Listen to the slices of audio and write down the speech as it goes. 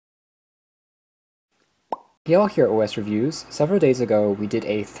Hey all, here at OS Reviews. Several days ago, we did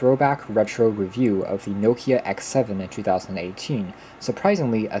a throwback retro review of the Nokia X7 in 2018.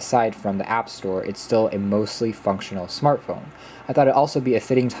 Surprisingly, aside from the App Store, it's still a mostly functional smartphone. I thought it'd also be a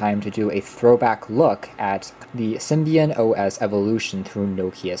fitting time to do a throwback look at the Symbian OS evolution through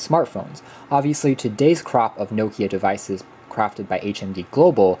Nokia smartphones. Obviously, today's crop of Nokia devices crafted by HMD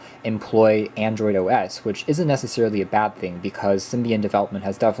Global employ Android OS, which isn't necessarily a bad thing because Symbian development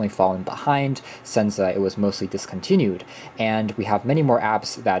has definitely fallen behind since it was mostly discontinued, and we have many more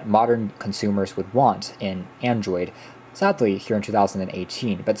apps that modern consumers would want in Android. Sadly, here in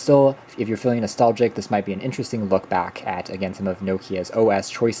 2018, but still, if you're feeling nostalgic, this might be an interesting look back at, again, some of Nokia's OS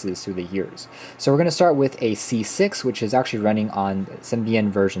choices through the years. So we're going to start with a C6, which is actually running on Symbian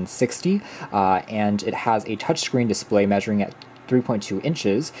version 60, and it has a touchscreen display measuring at 3.2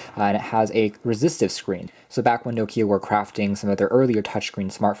 inches, and it has a resistive screen. So back when Nokia were crafting some of their earlier touchscreen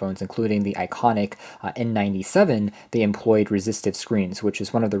smartphones, including the iconic N97, they employed resistive screens, which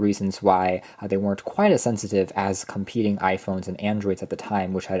is one of the reasons why they weren't quite as sensitive as competing iPhones and Androids at the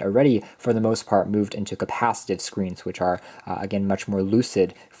time, which had already, for the most part, moved into capacitive screens, which are, again, much more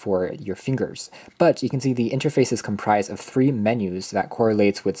lucid for your fingers. But you can see the interface is comprised of 3 menus that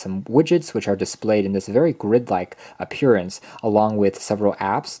correlates with some widgets, which are displayed in this very grid-like appearance, along with several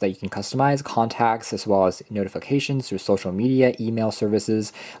apps that you can customize, contacts, as well as notifications through social media, email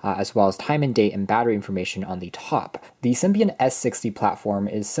services, as well as time and date and battery information on the top. The Symbian S60 platform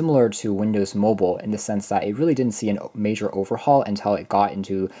is similar to Windows Mobile in the sense that it really didn't see a major overhaul until it got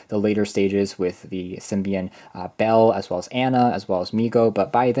into the later stages with the Symbian Belle, as well as Anna, as well as Meego,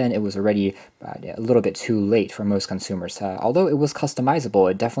 but by then it was already a little bit too late for most consumers. Although it was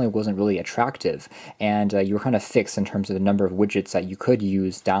customizable, it definitely wasn't really attractive, and you were kind of fixed in terms of the number of widgets that you could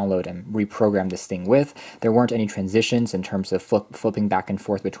use, download, and reprogram this thing with. There weren't any transitions in terms of flipping back and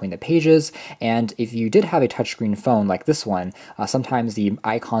forth between the pages, and if you did have a touchscreen phone like this one, sometimes the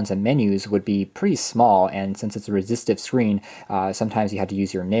icons and menus would be pretty small, and since it's a resistive screen, sometimes you had to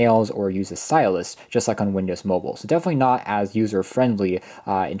use your nails or use a stylus, just like on Windows Mobile. So definitely not as user-friendly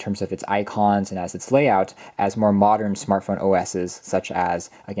in terms of its icons and as its layout as more modern smartphone OSs, such as,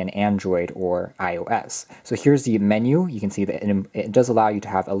 again, Android or iOS. So here's the menu. You can see that it does allow you to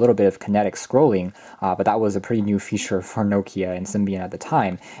have a little bit of kinetic scrolling, but that was a pretty new feature for Nokia and Symbian at the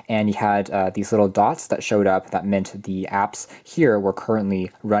time. And you had these little dots that showed up that meant the apps here were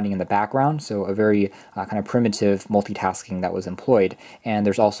currently running in the background, so a very kind of primitive multitasking that was employed. And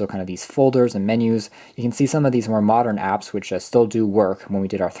there's also kind of these folders and menus. You can see some of these more modern apps which still do work when we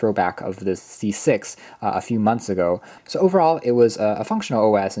did our throwback of the C6 a few months ago. So overall, it was a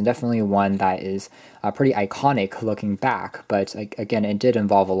functional OS and definitely one that is pretty iconic looking back, but again, it did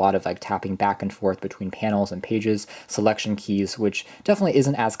involve a lot of tapping back and forth between panels and pages, selection keys, which definitely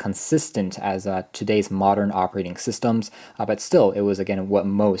isn't as consistent as today's modern operating systems, but still, it was, again, what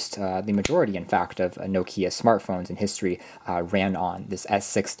the majority, in fact, of Nokia smartphones in history ran on, this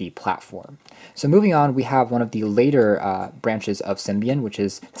S60 platform. So moving on, we have one of the later branches of Symbian, which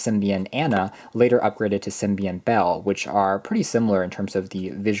is Symbian Anna, later upgraded to Symbian Belle, which are pretty similar in terms of the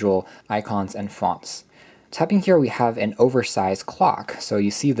visual icons and fonts. Tapping here, we have an oversized clock. So you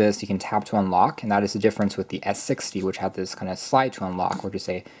see this, you can tap to unlock, and that is the difference with the S60, which had this kind of slide to unlock, or just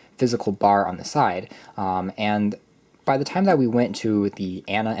a physical bar on the side. And by the time that we went to the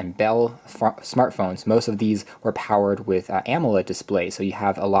Anna and Belle smartphones, most of these were powered with AMOLED displays, so you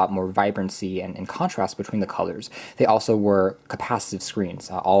have a lot more vibrancy and contrast between the colors. They also were capacitive screens,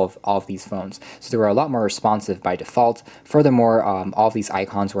 all of these phones, so they were a lot more responsive by default. Furthermore, all of these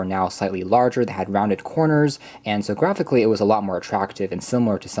icons were now slightly larger, they had rounded corners, and so graphically it was a lot more attractive and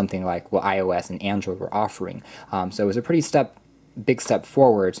similar to something like what iOS and Android were offering. So it was a pretty big step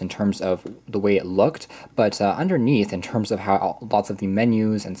forwards in terms of the way it looked, but underneath, in terms of how lots of the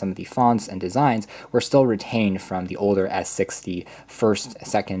menus and some of the fonts and designs were still retained from the older S60 first,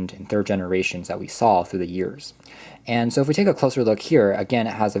 second, and third generations that we saw through the years. And so if we take a closer look here, again,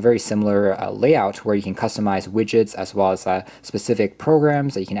 it has a very similar layout where you can customize widgets as well as specific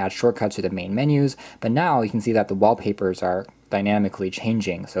programs that you can add shortcuts to the main menus, but now you can see that the wallpapers are dynamically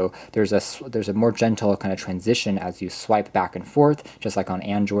changing. So there's a more gentle kind of transition as you swipe back and forth, just like on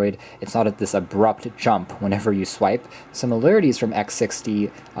Android. It's not this abrupt jump whenever you swipe. Similarities from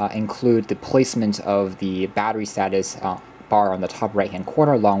X60 include the placement of the battery status bar on the top right-hand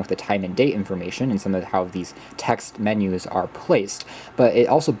corner along with the time and date information and some of how these text menus are placed. But it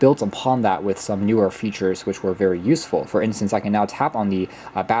also builds upon that with some newer features which were very useful. For instance, I can now tap on the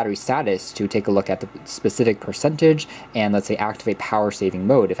battery status to take a look at the specific percentage and, let's say, activate power saving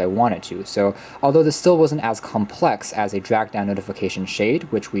mode if I wanted to. So although this still wasn't as complex as a drag down notification shade,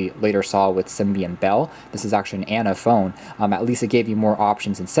 which we later saw with Symbian Belle, this is actually an Anna phone, at least it gave you more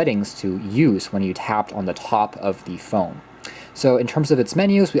options and settings to use when you tapped on the top of the phone. So in terms of its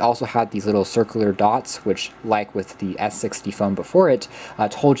menus, we also had these little circular dots, which, like with the S60 phone before it,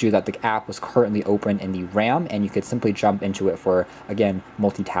 told you that the app was currently open in the RAM, and you could simply jump into it for, again,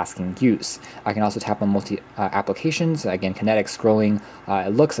 multitasking use. I can also tap on applications, again, kinetic scrolling.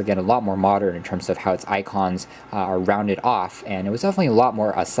 It looks, again, a lot more modern in terms of how its icons are rounded off, and it was definitely a lot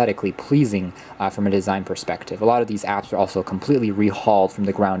more aesthetically pleasing from a design perspective. A lot of these apps were also completely rehauled from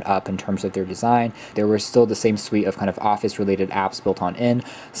the ground up in terms of their design. There were still the same suite of kind of office-related apps built on in.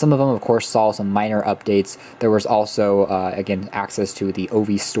 Some of them, of course, saw some minor updates. There was also, again, access to the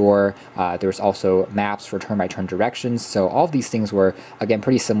OV store. There was also maps for turn-by-turn directions. So all of these things were, again,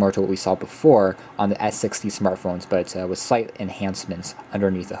 pretty similar to what we saw before on the S60 smartphones, but with slight enhancements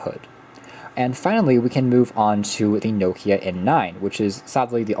underneath the hood. And finally, we can move on to the Nokia N9, which is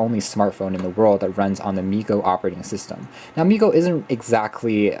sadly the only smartphone in the world that runs on the Meego operating system. Now, Meego isn't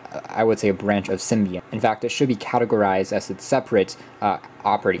exactly, I would say, a branch of Symbian. In fact, it should be categorized as its separate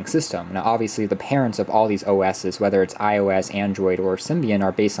operating system. Now, obviously, the parents of all these OSs, whether it's iOS, Android, or Symbian,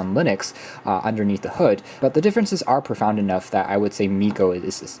 are based on Linux underneath the hood, but the differences are profound enough that I would say Meego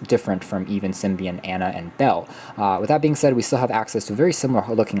is different from even Symbian, Anna, and Belle. With that being said, we still have access to very similar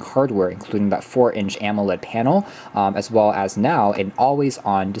looking hardware, including that 4-inch AMOLED panel, as well as now an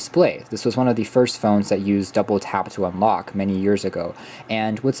always-on display. This was one of the first phones that used double tap to unlock many years ago.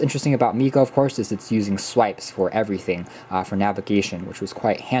 And what's interesting about Meego, of course, is it's using swipes for everything, for navigation, which was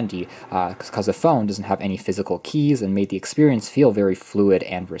quite handy because the phone doesn't have any physical keys and made the experience feel very fluid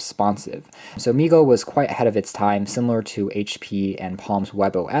and responsive. So Meego was quite ahead of its time, similar to HP and Palm's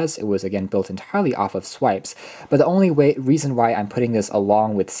WebOS. It was, again, built entirely off of swipes, but the only reason why I'm putting this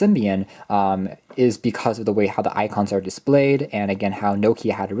along with Symbian is because of the way how the icons are displayed, and again how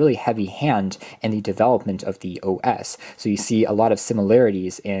Nokia had a really heavy hand in the development of the OS. So you see a lot of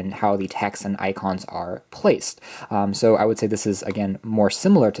similarities in how the text and icons are placed. So I would say this is, again, more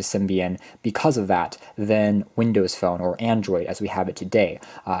similar to Symbian because of that than Windows Phone or Android as we have it today,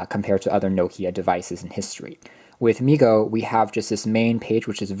 compared to other Nokia devices in history. With Meego, we have just this main page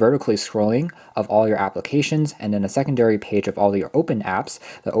which is vertically scrolling of all your applications, and then a secondary page of all your open apps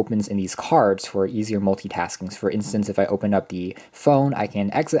that opens in these cards for easier multitasking. For instance, if I open up the phone, I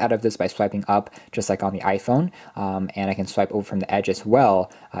can exit out of this by swiping up, just like on the iPhone, and I can swipe over from the edge as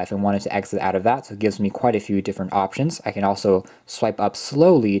well if I wanted to exit out of that, so it gives me quite a few different options. I can also swipe up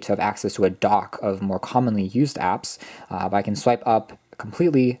slowly to have access to a dock of more commonly used apps, but I can swipe up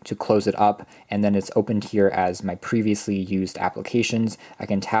completely to close it up, and then it's opened here as my previously used applications. I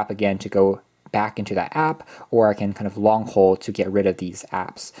can tap again to go back into that app, or I can kind of long hold to get rid of these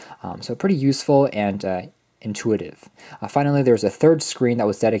apps. So pretty useful and intuitive. Finally, there's a third screen that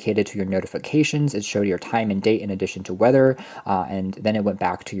was dedicated to your notifications. It showed your time and date in addition to weather, and then it went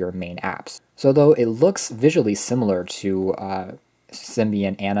back to your main apps. So though it looks visually similar to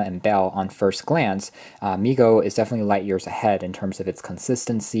Symbian, Anna, and Belle on first glance, Meego is definitely light years ahead in terms of its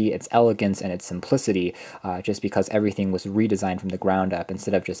consistency, its elegance, and its simplicity, just because everything was redesigned from the ground up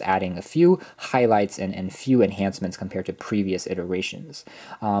instead of just adding a few highlights and few enhancements compared to previous iterations.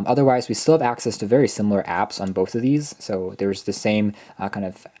 Otherwise, we still have access to very similar apps on both of these, so there's the same kind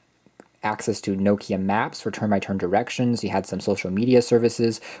of access to Nokia Maps for turn-by-turn directions. You had some social media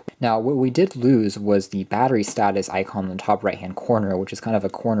services. Now, what we did lose was the battery status icon on the top right-hand corner, which is kind of a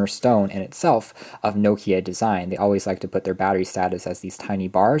cornerstone in itself of Nokia design. They always like to put their battery status as these tiny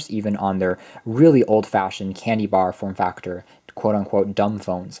bars, even on their really old-fashioned candy bar form factor, quote-unquote dumb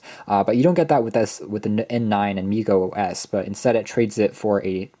phones. But you don't get that with the N9 and Meego OS, but instead it trades it for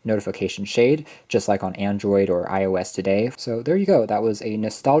a notification shade, just like on Android or iOS today. So there you go. That was a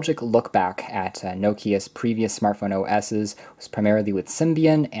nostalgic look back at Nokia's previous smartphone OSs, was primarily with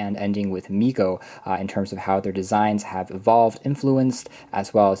Symbian and ending with Meego in terms of how their designs have evolved, influenced,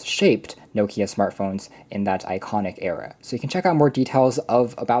 as well as shaped Nokia smartphones in that iconic era. So you can check out more details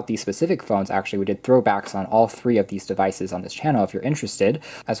about these specific phones. Actually, we did throwbacks on all three of these devices on this channel if you're interested,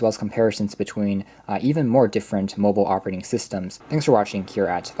 as well as comparisons between even more different mobile operating systems. Thanks for watching here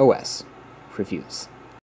at OS Reviews.